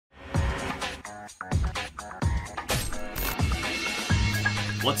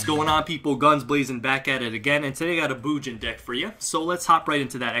What's going on, people? Guns blazing back at it again, and today I got a Bujin deck for you. So let's hop right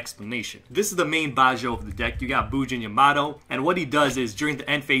into that explanation. This is the main Bajo of the deck. You got Bujin Yamato, and what he does is during the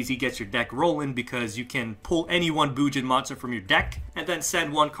end phase he gets your deck rolling because you can pull any one Bujin monster from your deck and then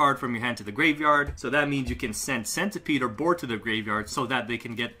send one card from your hand to the graveyard. So that means you can send Centipede or Boar to the graveyard so that they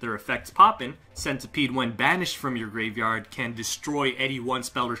can get their effects popping. Centipede, when banished from your graveyard, can destroy any one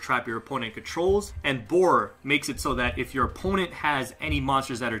spell or trap your opponent controls, and Boar makes it so that if your opponent has any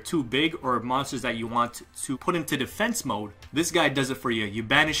monsters that are too big or monsters that you want to put into defense mode, this guy does it for you. You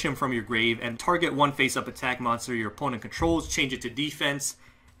banish him from your grave and target one face-up attack monster your opponent controls, change it to defense,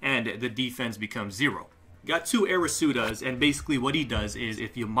 and the defense becomes 0. Got two Arasudas, and basically what he does is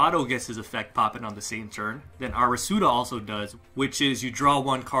if Yamato gets his effect popping on the same turn, then Arasuda also does, which is you draw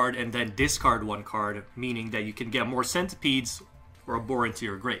one card and then discard one card, meaning that you can get more Centipedes or a Boar into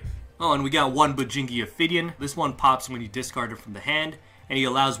your grave. Oh, and we got one Bujingi Ophidian. This one pops when you discard it from the hand, and he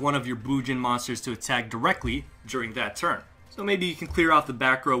allows one of your Bujin monsters to attack directly during that turn. So maybe you can clear off the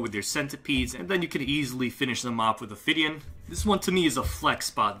back row with your Centipedes, and then you can easily finish them off with Ophidian. This one to me is a flex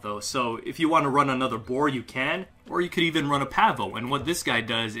spot though, so if you want to run another Boar you can, or you could even run a Pavo. And what this guy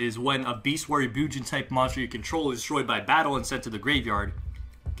does is when a Beast Warrior Bujin type monster you control is destroyed by battle and sent to the graveyard,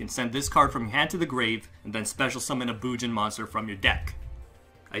 you can send this card from your hand to the grave, and then special summon a Bujin monster from your deck.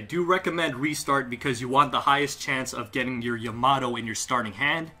 I do recommend Restart because you want the highest chance of getting your Yamato in your starting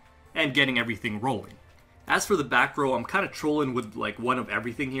hand, and getting everything rolling. As for the back row, I'm kind of trolling with like one of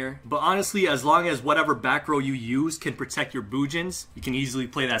everything here. But honestly, as long as whatever back row you use can protect your Bujins, you can easily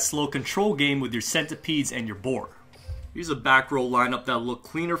play that slow control game with your Centipedes and your Boar. Here's a back row lineup that'll look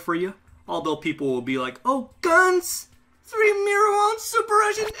cleaner for you. Although people will be like, oh, guns! 3 Mirror on Super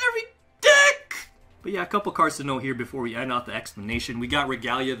Rush in every deck! But yeah, a couple cards to know here before we end off the explanation. We got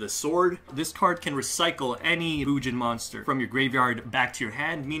Regalia the Sword. This card can recycle any Bujin monster from your graveyard back to your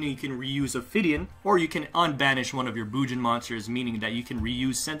hand, meaning you can reuse Ophidian, or you can unbanish one of your Bujin monsters, meaning that you can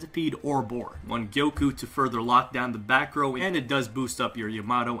reuse Centipede or Boar. One Gyoku to further lock down the back row, and it does boost up your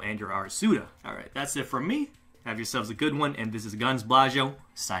Yamato and your Arasuda. Alright, that's it from me. Have yourselves a good one, and this is Guns Blajo,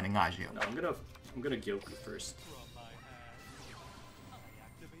 signing Agio. No, I'm gonna Gyoku first.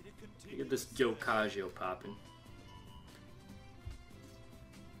 Get this Gyokajio popping.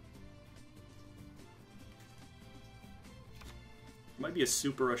 Might be a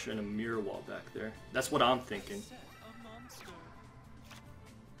Super Rush and a Mirror Wall back there. That's what I'm thinking.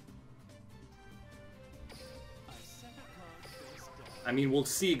 I mean, we'll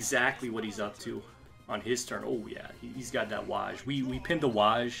see exactly what he's up to on his turn. Oh yeah, he's got that Waj. We pinned the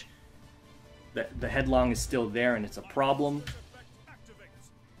Waj. The Headlong is still there and it's a problem.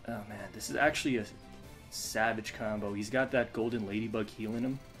 Oh man, this is actually a savage combo. He's got that Golden Ladybug healing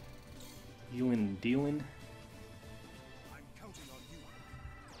him. Healing and dealing.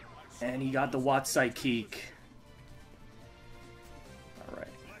 And he got the Watt Psychic. Alright.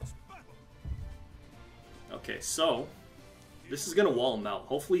 Okay, so this is gonna wall him out.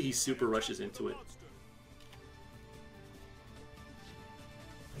 Hopefully he super rushes into it.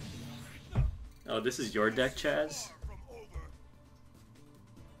 Oh, this is your deck, Chaz?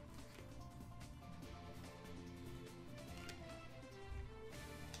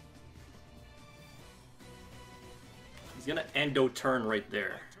 He's gonna endo turn right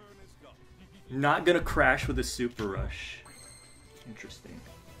there. Not gonna crash with a Super Rush. Interesting.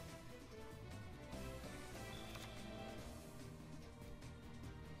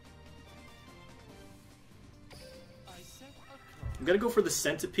 I'm gonna go for the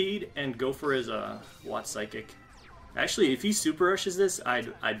Centipede and go for his Watt Psychic. Actually, if he Super Rushes this,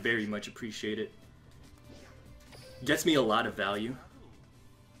 I'd very much appreciate it. Gets me a lot of value.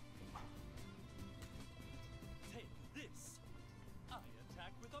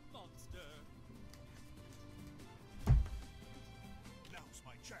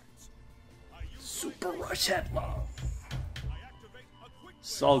 Super Rush Headlong.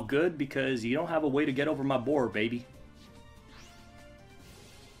 It's all good because you don't have a way to get over my Boar, baby.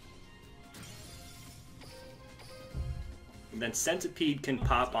 And then Centipede can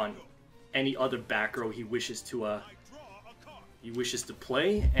pop on any other back row he wishes to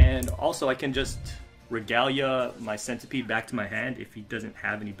play, and also I can just Regalia my Centipede back to my hand if he doesn't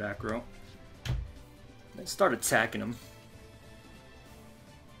have any back row. Then start attacking him.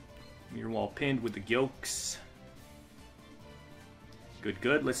 Mirror Wall pinned with the Gyokes. Good,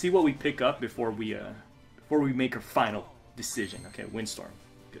 good. Let's see what we pick up before we make our final decision. Okay, Windstorm.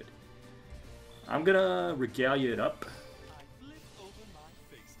 Good. I'm gonna Regalia it up.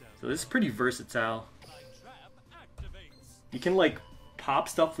 So this is pretty versatile. You can like pop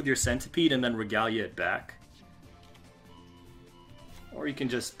stuff with your Centipede and then Regalia it back. Or you can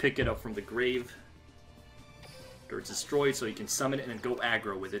just pick it up from the grave. Or it's destroyed, so you can summon it and go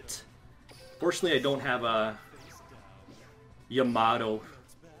aggro with it. Fortunately, I don't have a Yamato.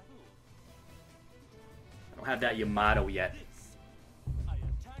 I don't have that Yamato yet.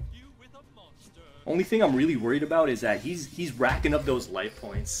 Only thing I'm really worried about is that he's racking up those life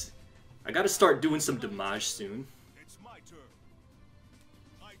points. I gotta start doing some damage soon.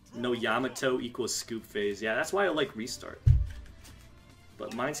 No Yamato equals scoop phase. Yeah, that's why I like restart.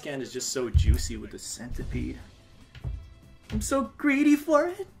 But Mind Scan is just so juicy with the centipede. I'm so greedy for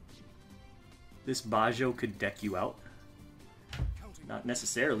it. This Bajo could deck you out. Not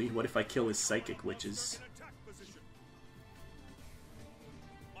necessarily. What if I kill his psychic witches?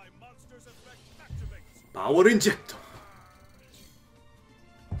 Power Injector!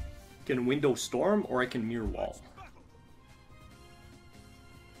 I can Window Storm or I can Mirror Wall.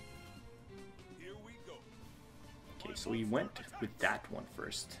 Okay, so we went with that one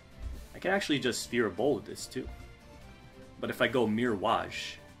first. I can actually just Sphere of Bowl with this too. But if I go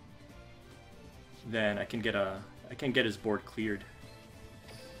Mirage, then I can get his board cleared.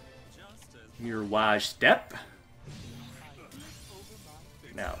 Mirage Step.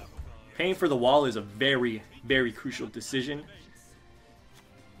 Now, paying for the wall is a very, very crucial decision.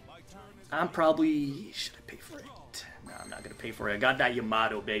 I'm probably... should I pay for it? No, I'm not gonna pay for it. I got that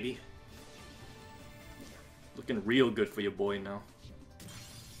Yamato, baby. Looking real good for your boy now.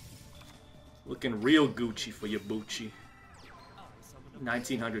 Looking real Gucci for your Bucci.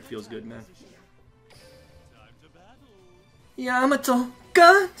 1900 feels good, man. Yamato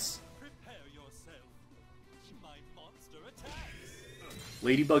guns!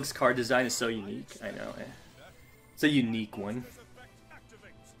 Ladybug's card design is so unique. I know. It's a unique one.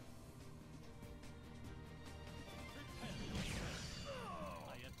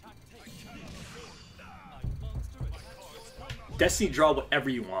 Destiny, draw whatever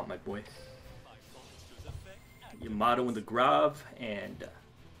you want, my boy. Yamato in the Grav, and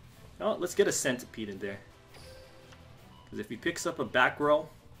oh, let's get a Centipede in there. Because if he picks up a back row,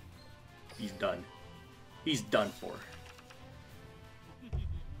 he's done. He's done for.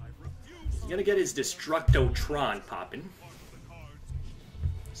 He's gonna get his Destructotron popping.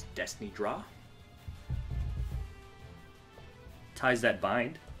 Destiny draw. Ties that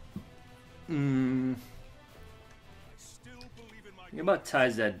bind. Think about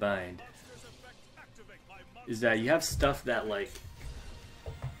ties that bind is that you have stuff that like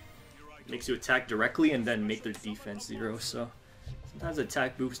makes you attack directly and then make their defense 0, so sometimes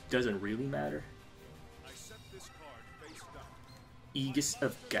attack boost doesn't really matter. Aegis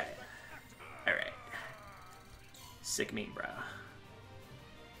of Gaia. Alright. Sick meme, bro.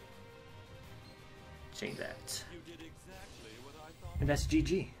 Change that. And that's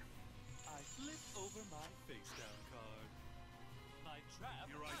GG.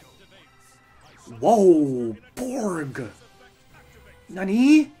 Whoa, Borg!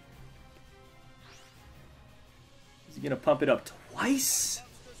 Nani? Is he gonna pump it up twice?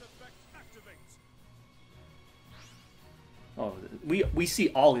 Oh, we see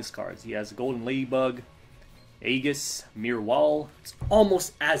all his cards. He has Golden Ladybug, Aegis, Mirror Wall. It's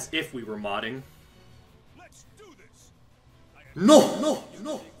almost as if we were modding. No!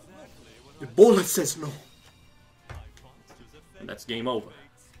 The bullet says no. And that's game over.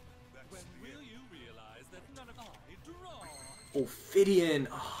 Ophidian.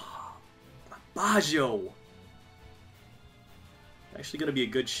 Oh, Bajo. Actually gonna be a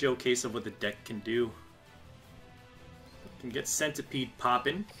good showcase of what the deck can do. Can get Centipede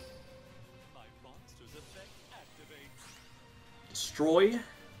popping. Destroy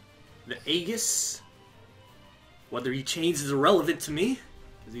the Aegis. Whether he changes is irrelevant to me,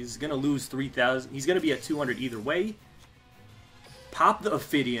 because he's gonna lose 3,000. He's gonna be at 200 either way. Pop the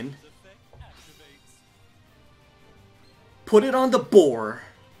Ophidian. Put it on the boar.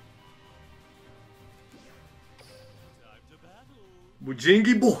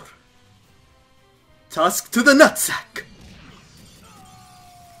 Bujingi boar. Tusk to the nutsack.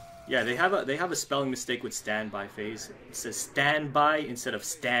 Yeah, they have a spelling mistake with standby phase. It says standby instead of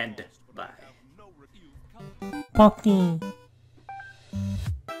stand by. Poki.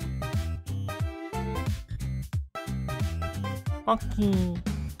 Poki.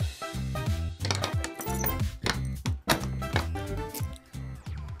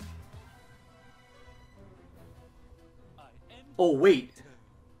 Oh wait,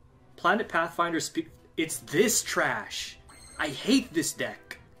 Planet Pathfinder it's this trash. I hate this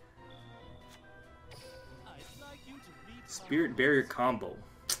deck. Spirit Barrier combo.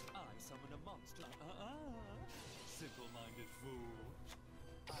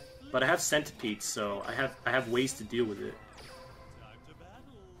 But I have Centipedes, so I have ways to deal with it.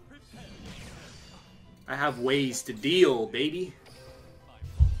 I have ways to deal, baby.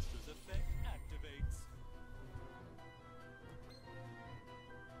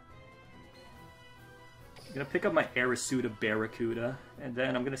 I'm gonna pick up my Arasuda Barracuda, and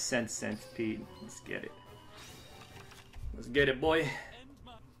then I'm gonna send Centipede. Let's get it. Let's get it, boy.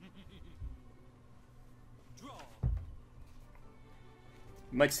 You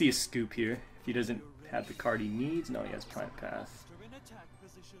might see a scoop here if he doesn't have the card he needs. No, he has Plant Path.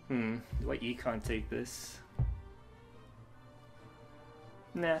 Do I econ take this?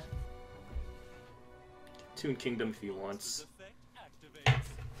 Nah. Toon Kingdom if he wants.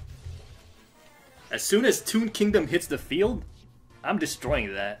 As soon as Toon Kingdom hits the field, I'm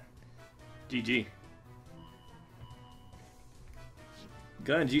destroying that. GG.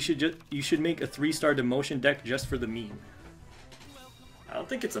 Guns, you should make a 3-star demotion deck just for the meme. I don't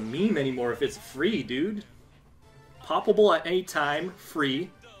think it's a meme anymore if it's free, dude. Poppable at any time, free.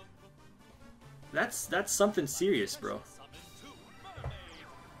 That's something serious, bro.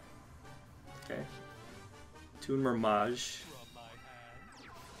 Okay. Toon Mermage.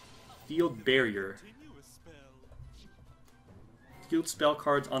 Field Barrier. Field spell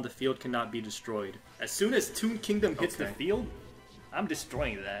cards on the field cannot be destroyed. As soon as Toon Kingdom hits the field, I'm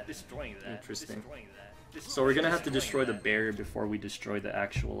destroying that. Interesting. So we're gonna have to destroy the barrier before we destroy the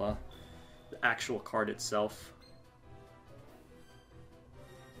actual card itself.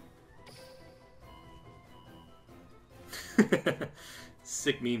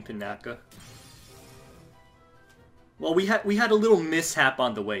 Sick meme, Pinaka. Well, we had a little mishap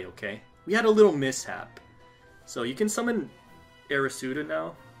on the way, okay? We had a little mishap. So you can summon Arasuda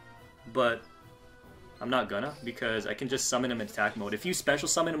now, but I'm not gonna, because I can just summon him in attack mode. If you special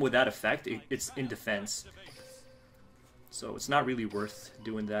summon him with that effect, it's in defense. So it's not really worth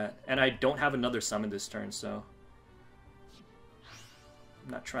doing that. And I don't have another summon this turn, so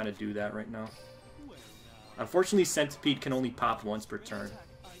I'm not trying to do that right now. Unfortunately, Centipede can only pop once per turn.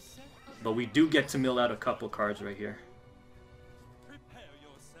 But we do get to mill out a couple cards right here.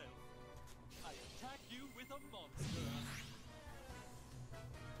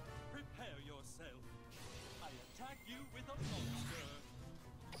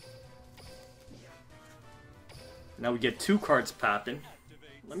 Now we get 2 cards popping.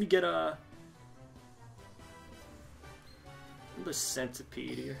 Let me get the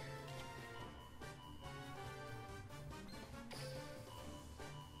Centipede here.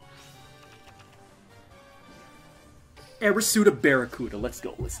 Arasuda Barracuda. Let's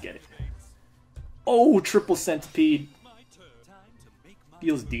go. Let's get it. Oh, triple Centipede.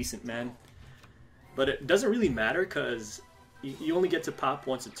 Feels decent, man. But it doesn't really matter because you only get to pop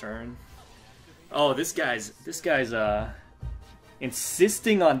once a turn. Oh, this guy's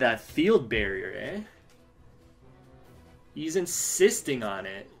insisting on that field barrier, eh? He's insisting on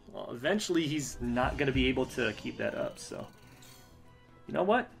it. Well, eventually he's not gonna be able to keep that up, so you know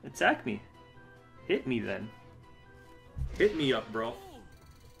what? Attack me. Hit me then. Hit me up, bro.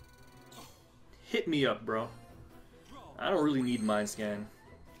 Hit me up, bro. I don't really need Mind Scan.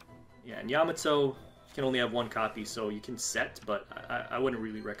 Yeah, and Yamato can only have 1 copy, so you can set, but I wouldn't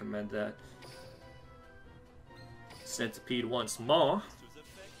really recommend that. Centipede once more.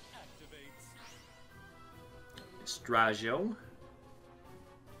 Straggio.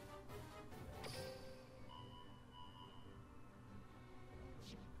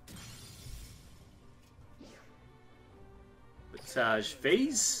 Batage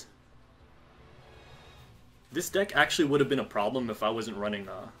Phase. This deck actually would have been a problem if I wasn't running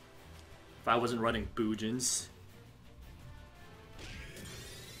BUJINS.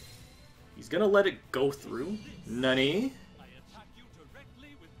 He's gonna let it go through. Nani?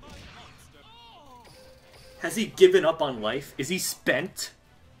 Has he given up on life? Is he spent?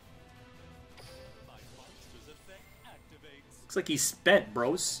 Looks like he's spent,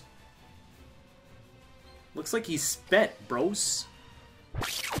 bros. Looks like he's spent, bros.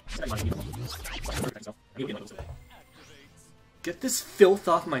 Get this filth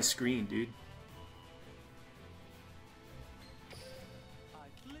off my screen, dude.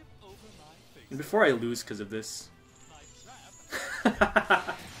 And before I lose because of this.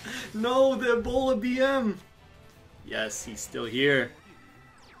 No, the Ebola BM! Yes, he's still here.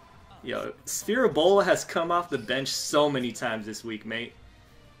 Yo, Sphere Ebola has come off the bench so many times this week, mate.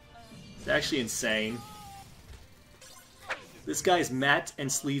 It's actually insane. This guy's mat and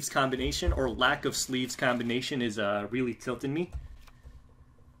sleeves combination, or lack of sleeves combination, is really tilting me.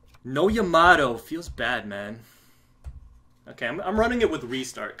 No Yamato. Feels bad, man. Okay, I'm running it with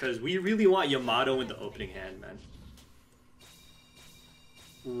restart, because we really want Yamato in the opening hand, man.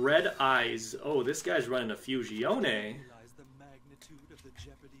 Red Eyes. Oh, this guy's running a Fusione. of the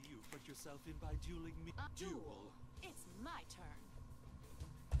jeopardy you've put yourself in by dueling me. Duel. It's my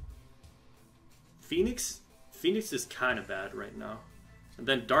turn. Phoenix is kind of bad right now. And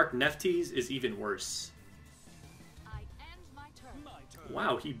then Dark Nefties is even worse. I end my turn.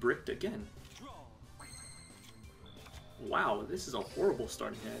 Wow, he bricked again. Wow, this is a horrible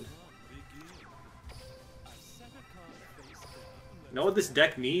starting hand. You know what this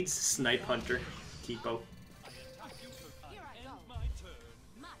deck needs? Snipe Hunter. Tipo. Here I go.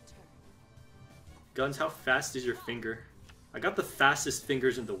 My turn. Guns, how fast is your finger? I got the fastest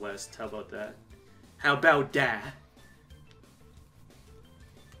fingers in the West. How about that? How about that?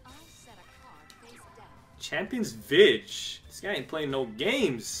 I'll set a card face down. Champions Vig. This guy ain't playing no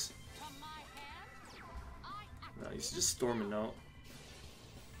games. From my hand, I No, he's just storming out.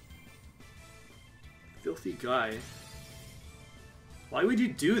 Filthy guy. Why would you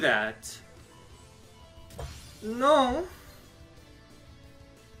do that? No.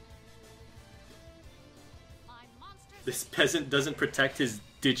 my monsters. This peasant doesn't protect his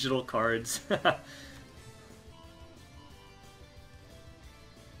digital cards. I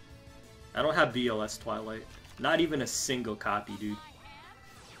don't have BLS Twilight. Not even a single copy, dude. My hand,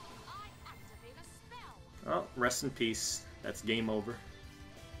 I activate a spell. Oh, rest in peace. That's game over.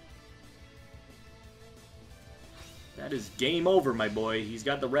 That is game over, my boy. He's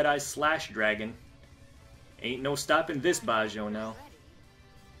got the Red Eye Slash Dragon. Ain't no stopping this Bajo now.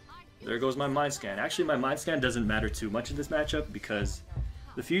 There goes my Mind Scan. Actually, my Mind Scan doesn't matter too much in this matchup because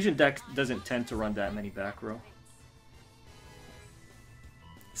the Fusion deck doesn't tend to run that many back row.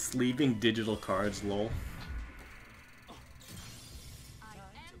 Sleeving digital cards, lol. I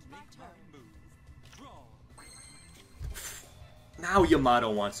end my turn. Now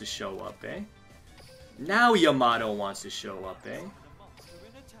Yamato wants to show up, eh? Now Yamato wants to show up, eh?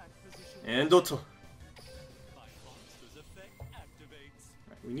 And Doto.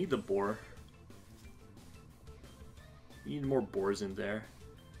 We need the boar. We need more boars in there.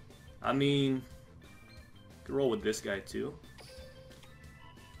 I mean, could roll with this guy too.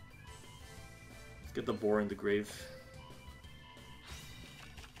 Let's get the boar in the grave.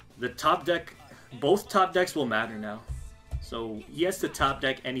 The top deck, both top decks will matter now. So he has to top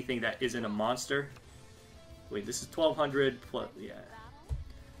deck anything that isn't a monster. Wait, this is 1200 plus, yeah.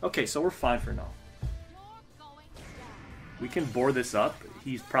 Okay, so we're fine for now. You're going down. We can bore this up.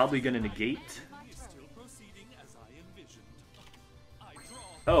 He's probably going to negate. My turn.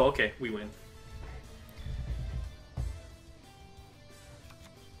 Oh, okay, we win.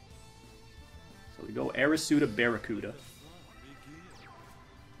 So we go Arasuda Barracuda.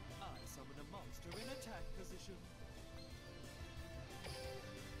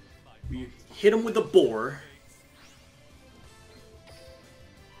 We hit him with a boar.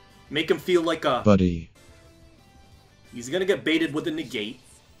 Make him feel like a buddy. He's gonna get baited with a negate.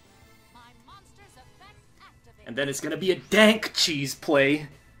 My monster's effect activated. And then it's gonna be a dank cheese play.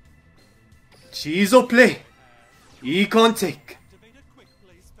 Cheese o play. Econ take.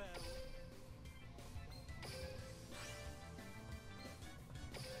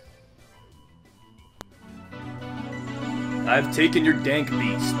 I've taken your dank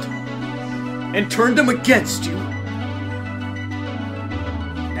beast and turned him against you.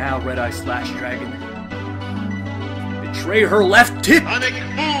 Now, Red Eye Slash Dragon. Betray her left tip. Sonic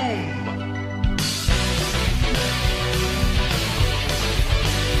Boom!